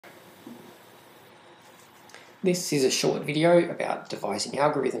This is a short video about devising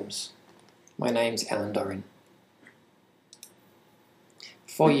algorithms. My name's Alan Doran.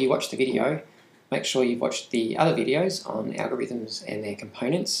 Before you watch the video, make sure you've watched the other videos on algorithms and their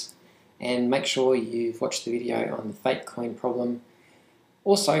components, and make sure you've watched the video on the fake coin problem.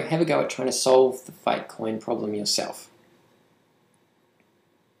 Also, have a go at trying to solve the fake coin problem yourself.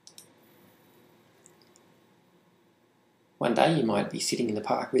 One day you might be sitting in the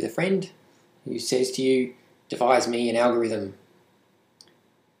park with a friend who says to you, "Devise me an algorithm."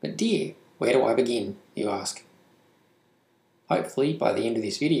 But dear, where do I begin, you ask? Hopefully by the end of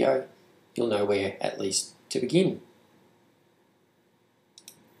this video, you'll know where at least to begin.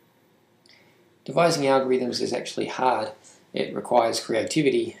 Devising algorithms is actually hard. It requires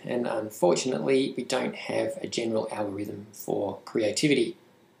creativity, and unfortunately we don't have a general algorithm for creativity.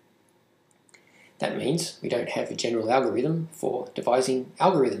 That means we don't have a general algorithm for devising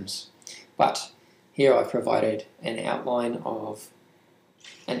algorithms. But here I've provided an outline of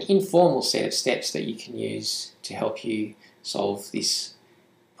an informal set of steps that you can use to help you solve this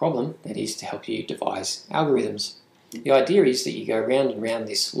problem, that is, to help you devise algorithms. The idea is that you go round and round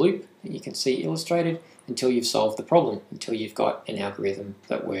this loop that you can see illustrated until you've solved the problem, until you've got an algorithm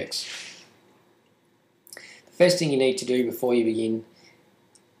that works. The first thing you need to do before you begin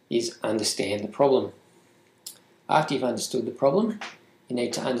is understand the problem. After you've understood the problem, you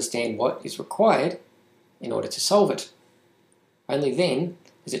need to understand what is required in order to solve it. Only then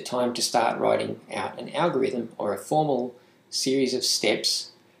is it time to start writing out an algorithm or a formal series of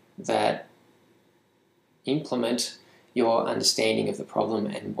steps that implement your understanding of the problem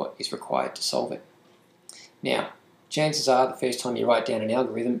and what is required to solve it. Now, chances are the first time you write down an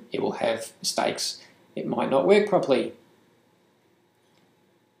algorithm, it will have mistakes. It might not work properly.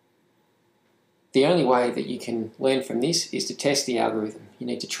 The only way that you can learn from this is to test the algorithm. You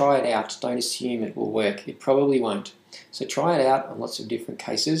need to try it out. Don't assume it will work. It probably won't. So try it out on lots of different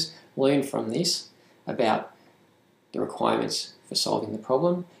cases. Learn from this about the requirements for solving the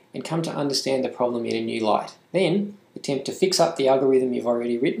problem and come to understand the problem in a new light. Then attempt to fix up the algorithm you've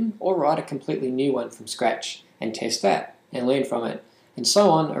already written or write a completely new one from scratch and test that and learn from it. And so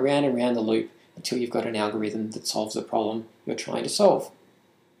on around and around the loop until you've got an algorithm that solves the problem you're trying to solve.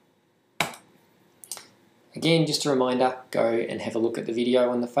 Again, just a reminder, go and have a look at the video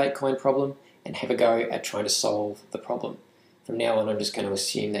on the fake coin problem and have a go at trying to solve the problem. From now on, I'm just going to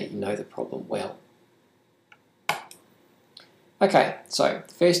assume that you know the problem well. Okay, so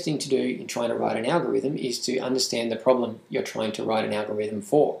the first thing to do in trying to write an algorithm is to understand the problem you're trying to write an algorithm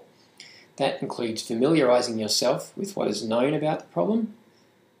for. That includes familiarizing yourself with what is known about the problem,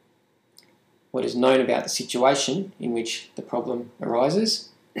 what is known about the situation in which the problem arises,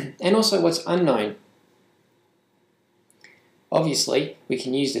 and also what's unknown. Obviously, we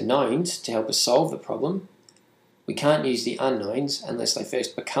can use the knowns to help us solve the problem. We can't use the unknowns unless they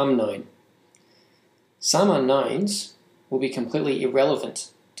first become known. Some unknowns will be completely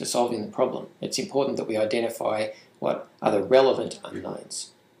irrelevant to solving the problem. It's important that we identify what are the relevant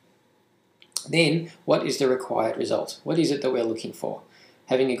unknowns. Then, what is the required result? What is it that we're looking for?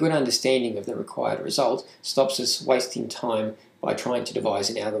 Having a good understanding of the required result stops us wasting time by trying to devise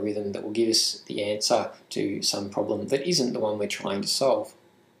an algorithm that will give us the answer to some problem that isn't the one we're trying to solve.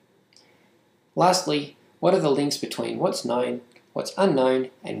 Lastly, what are the links between what's known, what's unknown,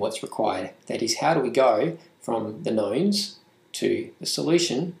 and what's required? That is, how do we go from the knowns to the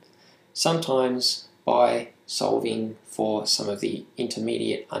solution, sometimes by solving for some of the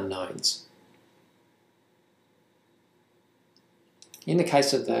intermediate unknowns. In the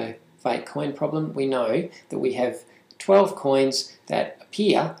case of the fake coin problem, we know that we have 12 coins that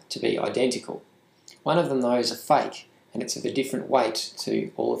appear to be identical. One of them, though, is a fake, and it's of a different weight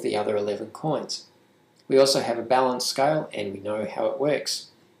to all of the other 11 coins. We also have a balanced scale, and we know how it works.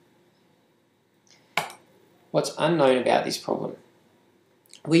 What's unknown about this problem?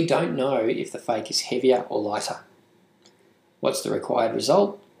 We don't know if the fake is heavier or lighter. What's the required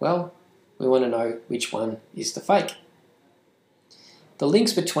result? Well, we want to know which one is the fake. The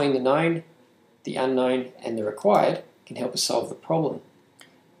links between the known, the unknown, and the required can help us solve the problem.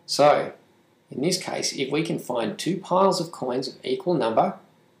 So, in this case, if we can find two piles of coins of equal number,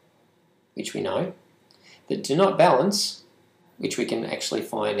 which we know, that do not balance, which we can actually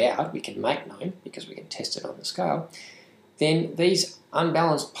find out, we can make known because we can test it on the scale, then these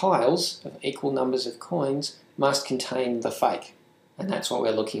unbalanced piles of equal numbers of coins must contain the fake, and that's what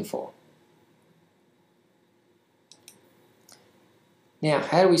we're looking for. Now,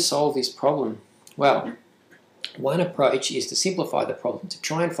 how do we solve this problem? Well, one approach is to simplify the problem, to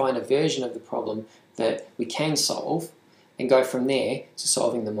try and find a version of the problem that we can solve and go from there to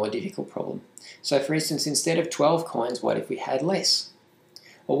solving the more difficult problem. So for instance, instead of 12 coins, what if we had less?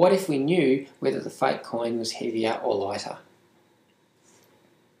 Or what if we knew whether the fake coin was heavier or lighter?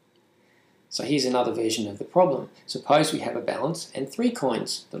 So here's another version of the problem. Suppose we have a balance and 3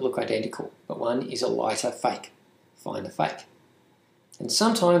 coins that look identical, but one is a lighter fake. Find the fake. And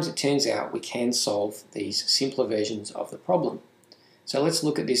sometimes it turns out we can solve these simpler versions of the problem. So let's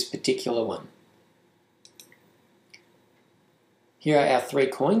look at this particular one. Here are our 3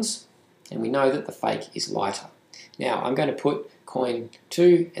 coins, and we know that the fake is lighter. Now I'm going to put coin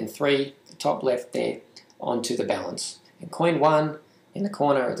 2 and 3, the top left there, onto the balance. And coin 1 in the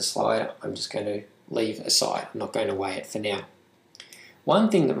corner of the slide, I'm just going to leave aside. I'm not going to weigh it for now. One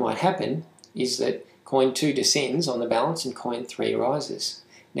thing that might happen is that coin 2 descends on the balance and coin 3 rises.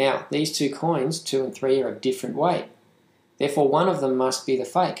 Now, these 2 coins, 2 and 3, are of different weight. Therefore, one of them must be the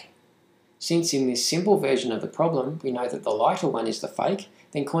fake. Since in this simple version of the problem, we know that the lighter one is the fake,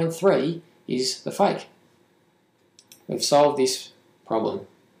 then coin 3 is the fake. We've solved this problem.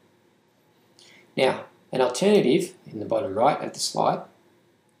 Now, an alternative in the bottom right of the slide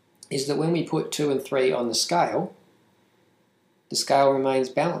is that when we put 2 and 3 on the scale remains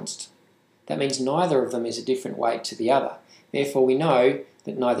balanced. That means neither of them is a different weight to the other. Therefore, we know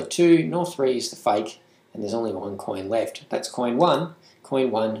that neither 2 nor 3 is the fake, and there's only one coin left. That's coin 1.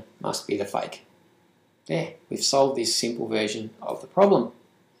 Coin 1 must be the fake. There, we've solved this simple version of the problem.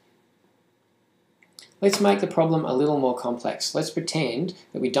 Let's make the problem a little more complex. Let's pretend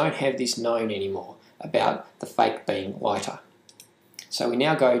that we don't have this known anymore about the fake being lighter. So we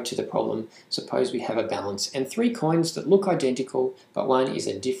now go to the problem. Suppose we have a balance and 3 coins that look identical, but one is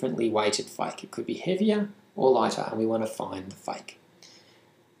a differently weighted fake. It could be heavier or lighter, and we want to find the fake.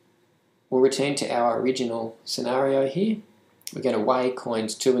 We'll return to our original scenario here. We're going to weigh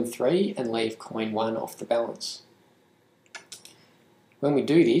coins 2 and 3 and leave coin 1 off the balance. When we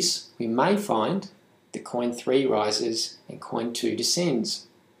do this, we may find that coin 3 rises and coin 2 descends.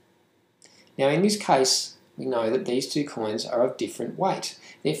 Now in this case, we know that these 2 coins are of different weight.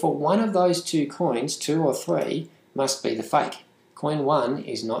 Therefore, one of those 2 coins, 2 or 3, must be the fake. Coin 1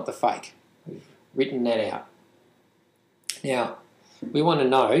 is not the fake. We've written that out. Now, we want to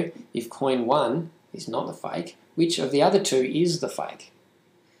know if coin 1 is not the fake, which of the other 2 is the fake.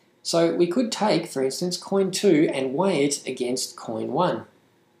 So we could take, for instance, coin 2 and weigh it against coin 1.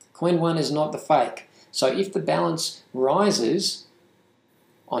 Coin 1 is not the fake. So if the balance rises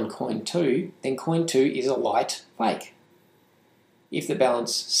on coin 2, then coin 2 is a light fake. If the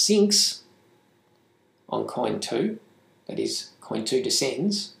balance sinks on coin 2, that is, coin 2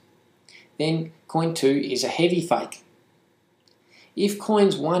 descends, then coin 2 is a heavy fake. If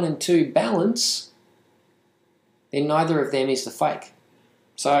coins 1 and 2 balance, then neither of them is the fake.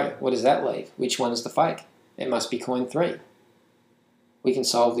 So what does that leave? Which one is the fake? It must be coin 3. We can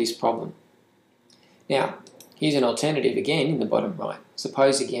solve this problem. Now, here's an alternative again in the bottom right.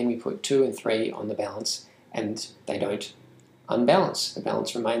 Suppose again we put 2 and 3 on the balance and they don't unbalance. The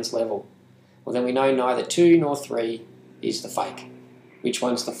balance remains level. Well, then we know neither 2 nor 3 is the fake. Which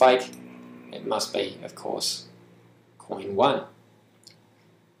one's the fake? It must be, of course, coin 1.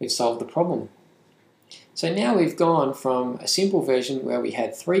 We've solved the problem. So now we've gone from a simple version where we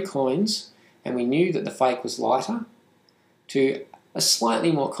had 3 coins and we knew that the fake was lighter to a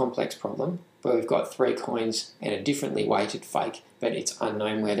slightly more complex problem where we've got 3 coins and a differently weighted fake, but it's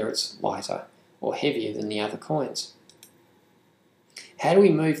unknown whether it's lighter or heavier than the other coins. How do we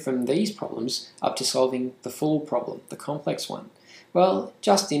move from these problems up to solving the full problem, the complex one? Well,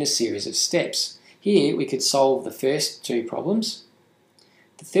 just in a series of steps. Here we could solve the first 2 problems.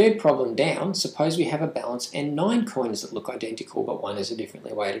 The third problem down, suppose we have a balance and 9 coins that look identical, but one is a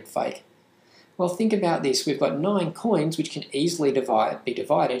differently weighted fake. Well, think about this. We've got 9 coins which can easily be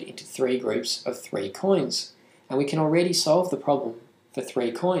divided into 3 groups of 3 coins. And we can already solve the problem for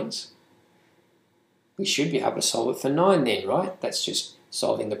 3 coins. We should be able to solve it for 9 then, right? That's just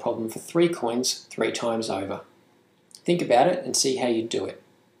solving the problem for 3 coins 3 times over. Think about it and see how you do it.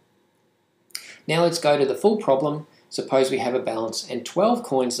 Now let's go to the full problem. Suppose we have a balance and 12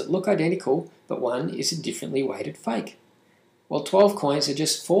 coins that look identical, but one is a differently weighted fake. Well, 12 coins are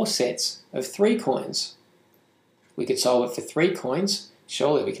just 4 sets of 3 coins. We could solve it for 3 coins.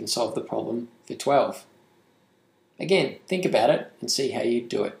 Surely we can solve the problem for 12. Again, think about it and see how you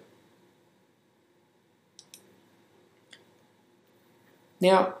do it.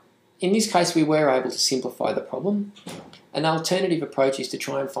 Now, in this case, we were able to simplify the problem. An alternative approach is to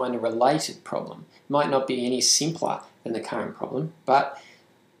try and find a related problem. It might not be any simpler than the current problem, but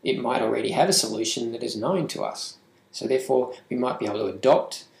it might already have a solution that is known to us. So therefore, we might be able to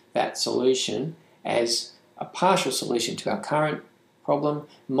adopt that solution as a partial solution to our current problem,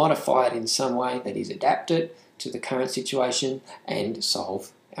 modify it in some way that is adapted to the current situation, and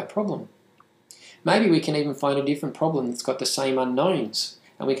solve our problem. Maybe we can even find a different problem that's got the same unknowns,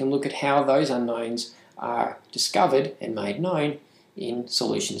 and we can look at how those unknowns are discovered and made known in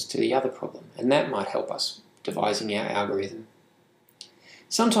solutions to the other problem, and that might help us devising our algorithm.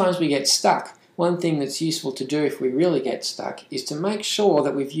 Sometimes we get stuck. One thing that's useful to do if we really get stuck is to make sure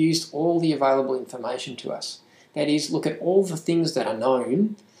that we've used all the available information to us. That is, look at all the things that are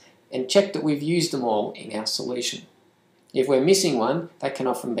known and check that we've used them all in our solution. If we're missing one, that can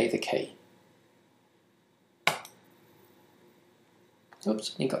often be the key.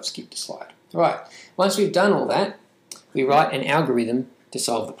 Oops, I think I've skipped a slide. Right, once we've done all that, we write an algorithm to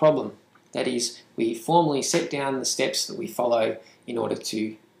solve the problem. That is, we formally set down the steps that we follow in order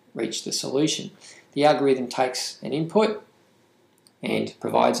to reach the solution. The algorithm takes an input and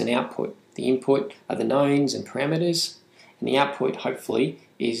provides an output. The input are the knowns and parameters, and the output, hopefully,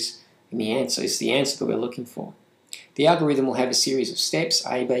 is the answer. It's the answer that we're looking for. The algorithm will have a series of steps,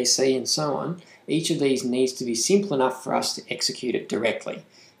 A, B, C, and so on. Each of these needs to be simple enough for us to execute it directly.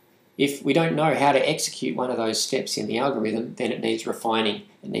 If we don't know how to execute one of those steps in the algorithm, then it needs refining.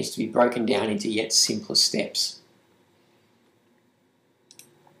 It needs to be broken down into yet simpler steps.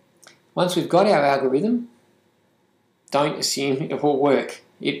 Once we've got our algorithm, don't assume it will work.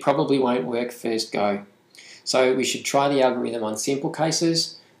 It probably won't work first go. So we should try the algorithm on simple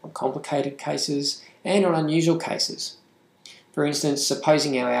cases, on complicated cases, and on unusual cases. For instance,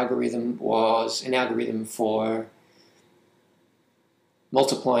 supposing our algorithm was an algorithm for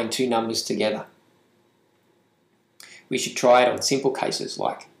multiplying two numbers together. We should try it on simple cases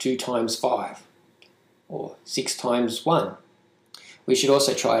like 2 times 5 or 6 times 1. We should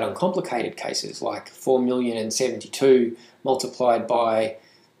also try it on complicated cases like 4,072,000 multiplied by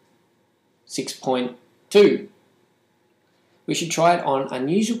 6.2. We should try it on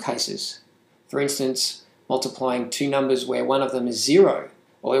unusual cases. For instance, multiplying two numbers where one of them is 0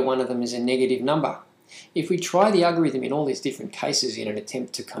 or where one of them is a negative number. If we try the algorithm in all these different cases in an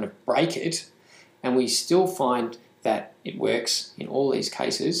attempt to kind of break it, and we still find that it works in all these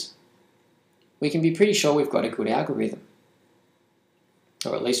cases, we can be pretty sure we've got a good algorithm,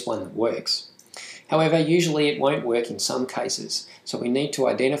 or at least one that works. However, usually it won't work in some cases, so we need to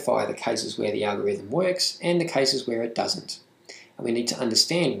identify the cases where the algorithm works and the cases where it doesn't. And we need to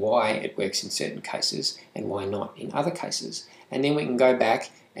understand why it works in certain cases and why not in other cases. And then we can go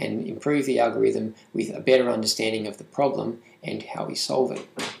back and improve the algorithm with a better understanding of the problem and how we solve it.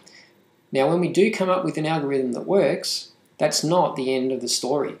 Now, when we do come up with an algorithm that works, that's not the end of the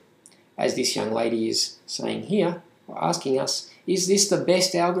story. As this young lady is saying here, or asking us, is this the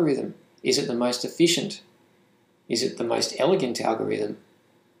best algorithm? Is it the most efficient? Is it the most elegant algorithm?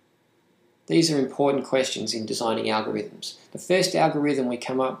 These are important questions in designing algorithms. The first algorithm we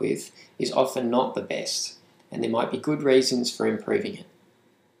come up with is often not the best, and there might be good reasons for improving it.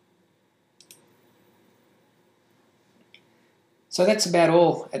 So that's about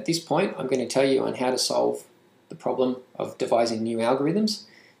all at this point. I'm going to tell you on how to solve the problem of devising new algorithms.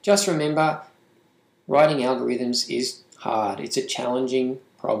 Just remember, writing algorithms is hard. It's a challenging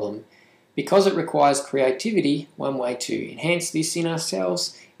problem. Because it requires creativity, one way to enhance this in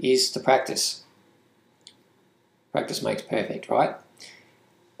ourselves is to practice. Practice makes perfect, right?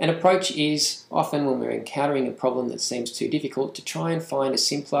 An approach is often when we're encountering a problem that seems too difficult to try and find a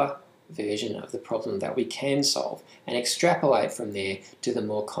simpler version of the problem that we can solve and extrapolate from there to the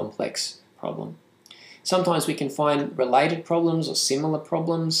more complex problem. Sometimes we can find related problems or similar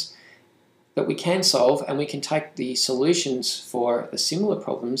problems that we can solve, and we can take the solutions for the similar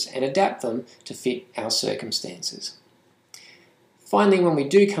problems and adapt them to fit our circumstances. Finally, when we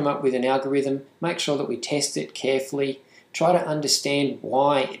do come up with an algorithm, make sure that we test it carefully, try to understand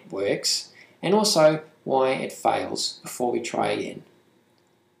why it works, and also why it fails before we try again.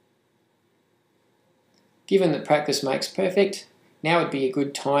 Given that practice makes perfect, now would be a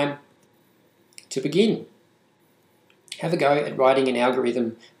good time to begin. Have a go at writing an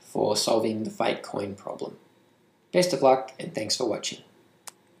algorithm for solving the fake coin problem. Best of luck, and thanks for watching.